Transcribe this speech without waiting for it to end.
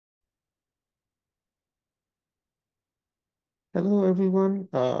Hello everyone.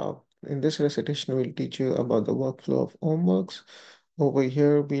 In this recitation, we'll teach you about the workflow of homeworks. Over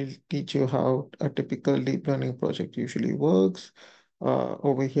here, we'll teach you how a typical deep learning project usually works.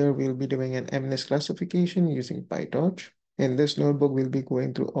 Over here, we'll be doing an MNIST classification using PyTorch. In this notebook, we'll be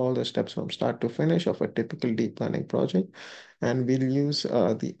going through all the steps from start to finish of a typical deep learning project. And we'll use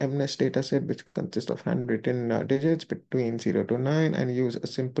the MNIST dataset, which consists of handwritten digits between 0 to 9, and use a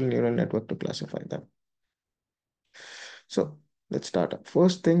simple neural network to classify them. So let's start up.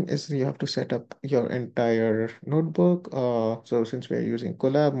 First thing is you have to set up your entire notebook. So since we're using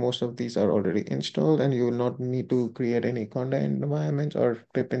Colab, most of these are already installed and you will not need to create any content environments or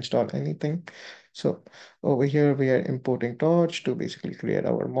pip install anything. So over here, we are importing Torch to basically create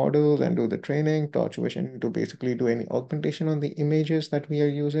our models and do the training, Torch Vision to basically do any augmentation on the images that we are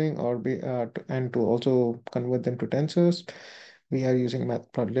using and to also convert them to tensors. We are using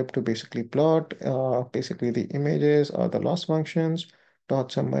matplotlib to basically plot basically the images or the loss functions, dot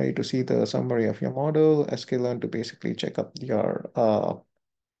summary to see the summary of your model, sklearn to basically check up your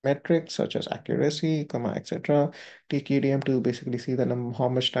metrics such as accuracy, comma, etc. TQDM to basically see the how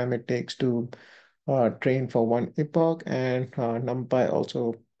much time it takes to train for one epoch, and NumPy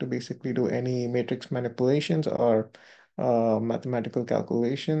also to basically do any matrix manipulations or mathematical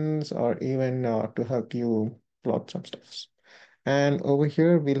calculations, or even to help you plot some stuff. And over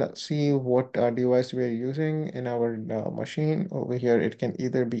here, we'll see what device we are using in our machine. Over here, it can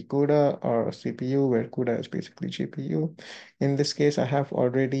either be CUDA or CPU, where CUDA is basically GPU. In this case, I have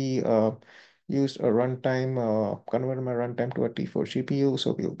already used a runtime, converted my runtime to a T4 GPU,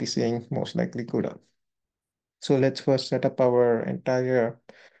 so we'll be seeing most likely CUDA. So let's first set up our entire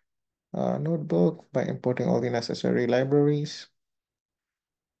notebook by importing all the necessary libraries.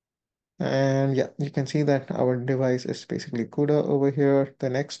 And yeah, you can see that our device is basically CUDA over here. The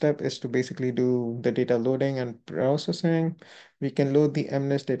next step is to basically do the data loading and processing. We can load the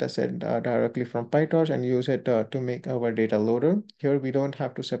MNIST dataset directly from PyTorch and use it to make our data loader. Here we don't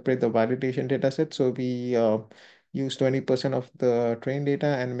have to separate the validation dataset, so we use 20% of the train data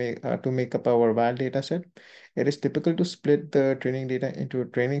and make to make up our val dataset. It is typical to split the training data into a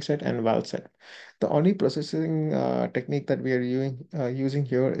training set and val set. The only processing technique that we are using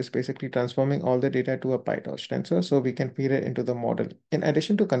here is basically transforming all the data to a PyTorch tensor so we can feed it into the model. In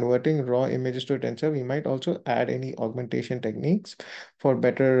addition to converting raw images to a tensor, we might also add any augmentation techniques for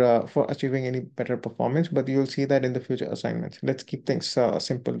for achieving any better performance, but you'll see that in the future assignments. Let's keep things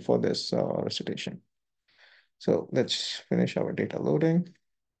simple for this recitation. So let's finish our data loading.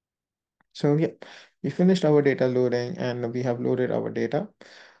 So yeah, we finished our data loading and we have loaded our data.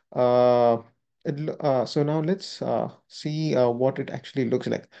 Uh, so now let's see what it actually looks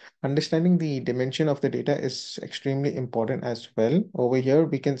like. Understanding the dimension of the data is extremely important as well. Over here,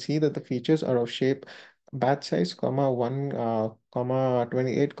 we can see that the features are of shape batch size, comma 1, comma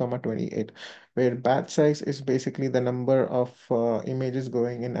 28, comma 28, where batch size is basically the number of images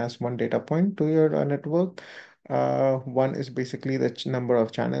going in as one data point to your network. One is basically the number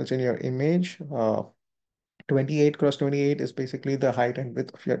of channels in your image. 28 cross 28 is basically the height and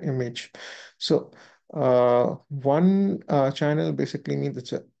width of your image. So one channel basically means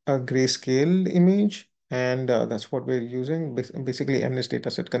it's a grayscale image, and that's what we're using. Basically, MNIST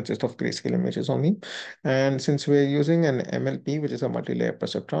dataset consists of grayscale images only. And since we're using an MLP, which is a multi-layer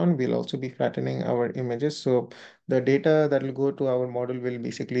perceptron, we'll also be flattening our images. So the data that will go to our model will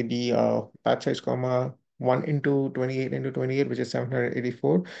basically be batch size, comma, 1 into 28 into 28, which is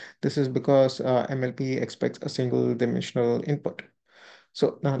 784. This is because MLP expects a single dimensional input.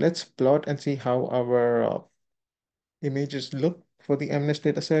 So now let's plot and see how our images look for the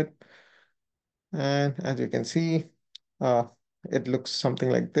MNIST dataset. And as you can see, uh, it looks something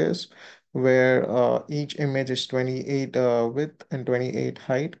like this, where each image is 28 width and 28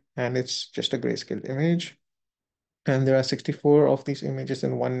 height, and it's just a grayscale image. And there are 64 of these images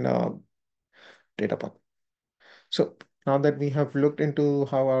in one data point. So now that we have looked into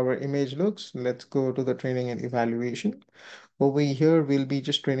how our image looks, let's go to the training and evaluation. Over here, we'll be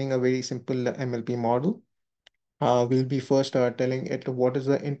just training a very simple MLP model. We'll be first telling it what is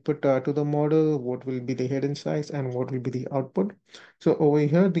the input to the model, what will be the hidden size, and what will be the output. So over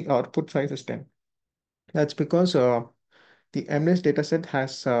here, the output size is 10. That's because the MNIST dataset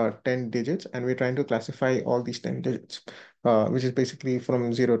has 10 digits, and we're trying to classify all these 10 digits, which is basically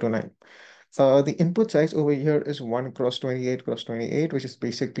from 0 to 9. The input size over here is 1 cross 28 cross 28, which is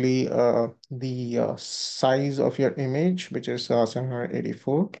basically the size of your image, which is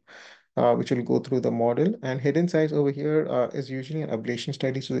 784, which will go through the model. And hidden size over here is usually an ablation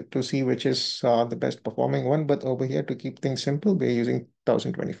study to see which is the best performing one. But over here, to keep things simple, we're using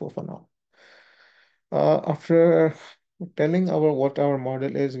 1024 for now. After telling our what our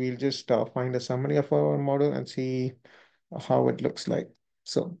model is, we'll just find a summary of our model and see how it looks like.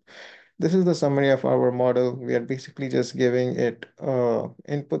 So this is the summary of our model. We are basically just giving it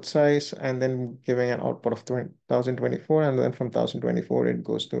input size and then giving an output of 2024, and then from 1024 it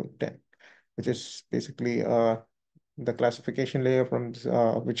goes to 10, which is basically the classification layer from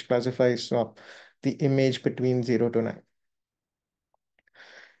which classifies the image between 0 to 9.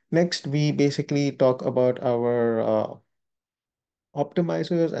 Next, we basically talk about our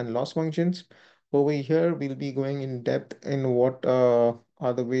optimizers and loss functions. Over here, we'll be going in depth in what are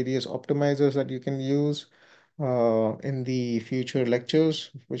the various optimizers that you can use in the future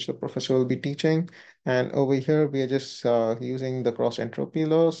lectures, which the professor will be teaching. And over here, we are just using the cross entropy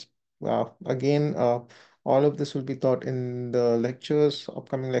laws. Again, all of this will be taught in the lectures,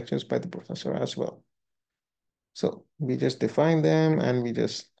 upcoming lectures by the professor as well. So we just define them and we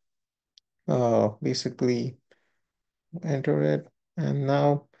just basically enter it. And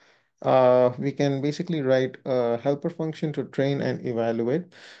now we can basically write a helper function to train and evaluate.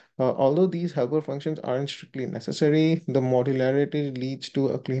 Although these helper functions aren't strictly necessary, the modularity leads to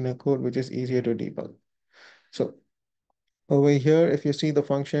a cleaner code which is easier to debug. So over here, if you see the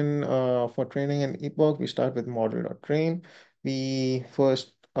function for training an epoch, we start with model.train. We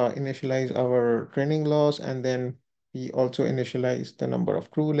first initialize our training loss, and then we also initialize the number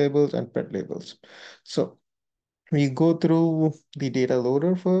of true labels and pet labels. So we go through the data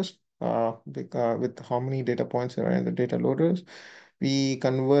loader first, with how many data points are in the data loaders. We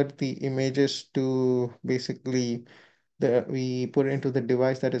convert the images to basically we put it into the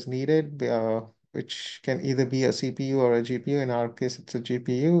device that is needed, which can either be a CPU or a GPU. In our case, it's a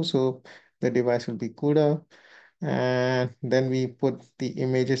GPU, so the device will be CUDA. And then we put the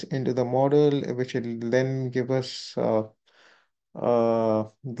images into the model, which will then give us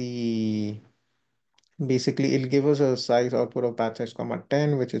the basically, it'll give us a size output of batch size comma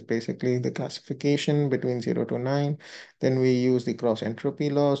 10, which is basically the classification between 0 to 9. Then we use the cross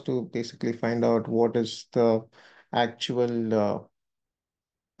entropy laws to basically find out what is the actual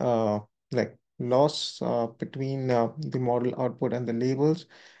like loss between the model output and the labels.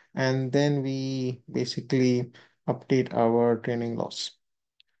 And then we basically update our training loss.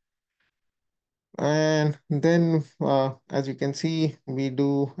 And then, as you can see, we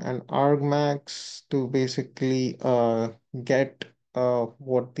do an argmax to basically get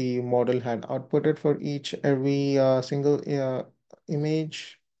what the model had outputted for each every single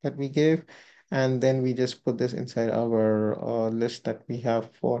image that we gave. And then we just put this inside our list that we have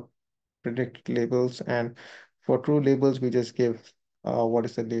for predicted labels. And for true labels, we just give what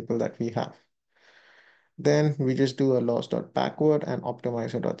is the label that we have. Then we just do a loss.backward and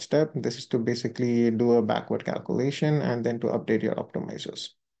optimizer.step. This is to basically do a backward calculation and then to update your optimizers.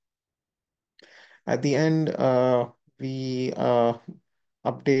 At the end, we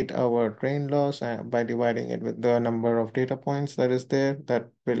update our train loss by dividing it with the number of data points that is there. That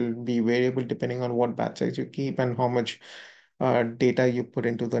will be variable depending on what batch size you keep and how much data you put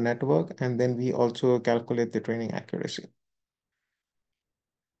into the network. And then we also calculate the training accuracy.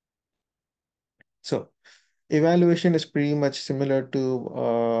 So evaluation is pretty much similar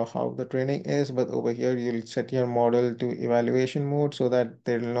to how the training is, but over here you'll set your model to evaluation mode so that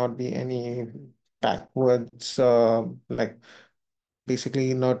there will not be any backwards, like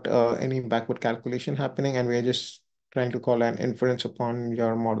basically not any backward calculation happening, and we're just trying to call an inference upon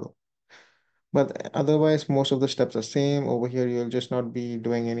your model. But otherwise, most of the steps are same. Over here, you'll just not be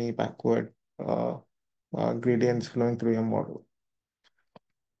doing any backward uh, gradients flowing through your model.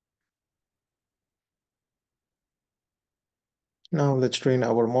 Now let's train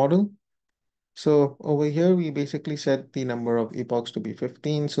our model. So over here, we basically set the number of epochs to be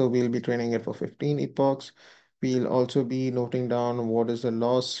 15. So we'll be training it for 15 epochs. We'll also be noting down what is the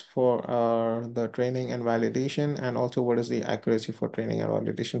loss for the training and validation, and also what is the accuracy for training and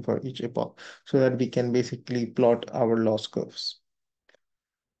validation for each epoch, so that we can basically plot our loss curves.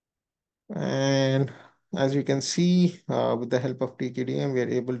 And as you can see, with the help of TKDM, we are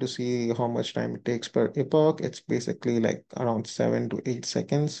able to see how much time it takes per epoch. It's basically like around 7 to 8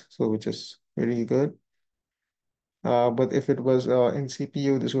 seconds, so which is really good. But if it was in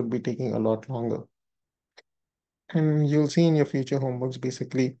CPU, this would be taking a lot longer. And you'll see in your future homeworks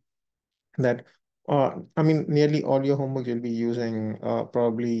basically that, I mean, nearly all your homeworks you'll be using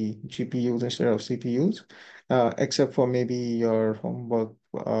probably GPUs instead of CPUs, except for maybe your homework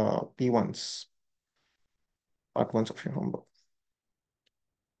P1s, part ones of your homework.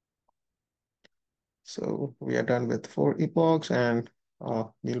 So we are done with 4 epochs, and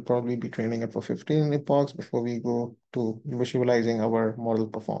we'll probably be training it for 15 epochs before we go to visualizing our model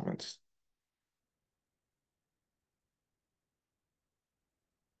performance.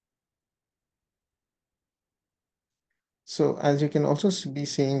 So as you can also be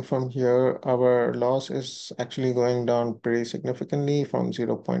seeing from here, our loss is actually going down pretty significantly from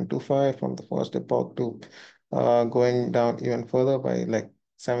 0.25 from the first epoch to going down even further by like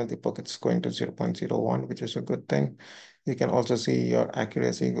seventh epoch, it's going to 0.01, which is a good thing. You can also see your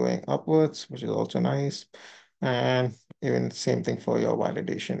accuracy going upwards, which is also nice. And even same thing for your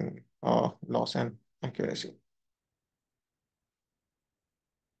validation loss and accuracy.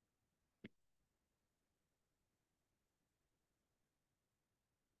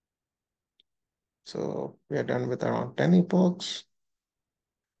 So we are done with around 10 epochs.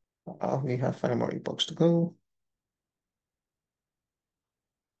 We have 5 more epochs to go.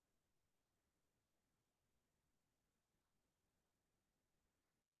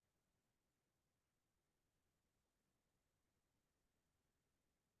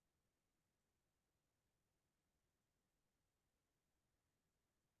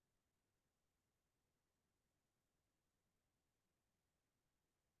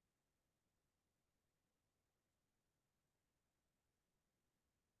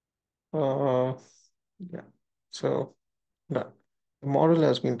 Uh, yeah. So the model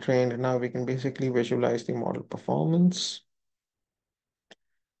has been trained. Now we can basically visualize the model performance.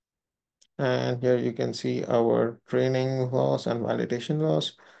 And here you can see our training loss and validation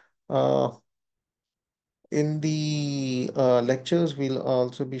loss. Uh, In the lectures, we'll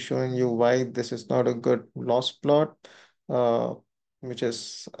also be showing you why this is not a good loss plot, uh, which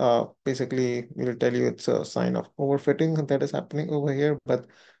is basically, we'll tell you it's a sign of overfitting that is happening over here. But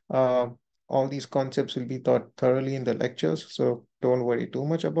uh, all these concepts will be taught thoroughly in the lectures, so don't worry too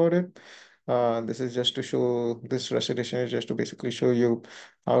much about it. This is just to show, this recitation is just to basically show you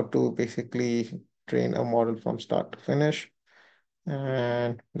how to basically train a model from start to finish.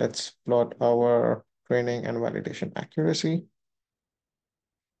 And let's plot our training and validation accuracy.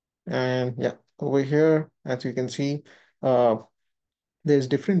 And yeah, over here, as you can see, uh, there's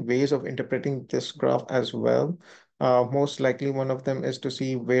different ways of interpreting this graph as well. Most likely one of them is to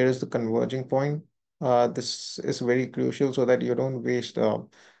see where is the converging point. This is very crucial so that you don't waste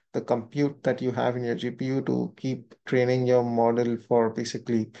the compute that you have in your GPU to keep training your model for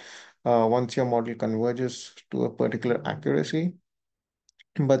basically once your model converges to a particular accuracy.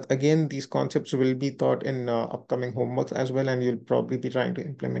 But again, these concepts will be taught in upcoming homeworks as well, and you'll probably be trying to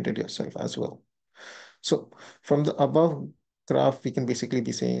implement it yourself as well. So from the above graph, we can basically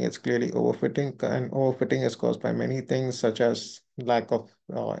be saying it's clearly overfitting, and overfitting is caused by many things such as lack of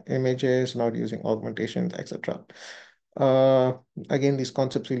images, not using augmentations, etc. Uh, Again, these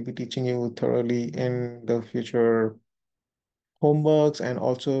concepts we'll be teaching you thoroughly in the future homeworks and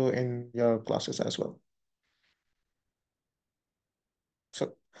also in your classes as well.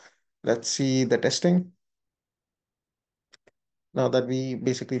 So let's see the testing. Now that we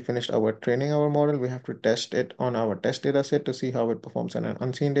basically finished our training our model, we have to test it on our test data set to see how it performs on an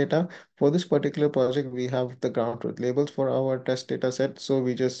unseen data. For this particular project, we have the ground truth labels for our test data set. So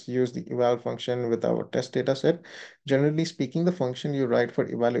we just use the eval function with our test data set. Generally speaking, the function you write for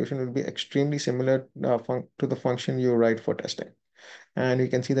evaluation will be extremely similar to the function you write for testing. And you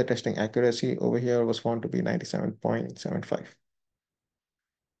can see the testing accuracy over here was found to be 97.75.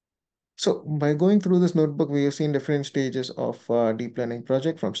 So by going through this notebook, we have seen different stages of deep learning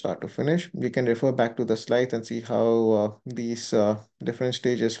project from start to finish. We can refer back to the slides and see how these different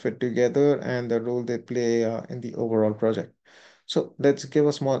stages fit together and the role they play in the overall project. So let's give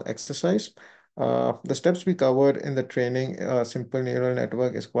a small exercise. The steps we covered in the training simple neural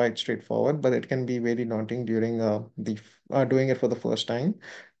network is quite straightforward, but it can be very daunting during doing it for the first time.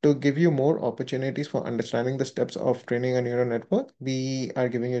 To give you more opportunities for understanding the steps of training a neural network, we are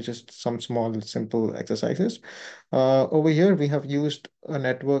giving you just some small, simple exercises. Over here, we have used a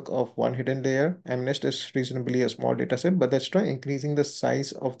network of one hidden layer. MNIST is reasonably a small data set, but let's try increasing the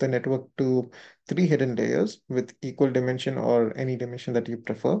size of the network to 3 hidden layers with equal dimension or any dimension that you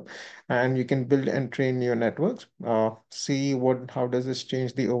prefer. And you can build and train your networks. See how does this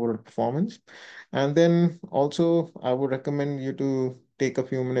change the overall performance. And then also, I would recommend you to take a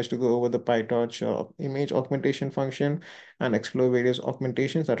few minutes to go over the PyTorch image augmentation function and explore various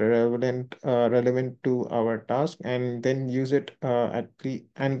augmentations that are relevant to our task, and then use it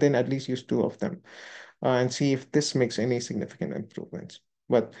and then at least use two of them and see if this makes any significant improvements.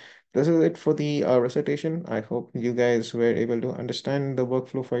 But this is it for the recitation. I hope you guys were able to understand the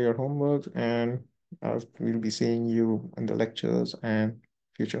workflow for your homework, and we'll be seeing you in the lectures and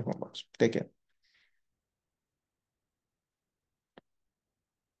future homeworks. Take care.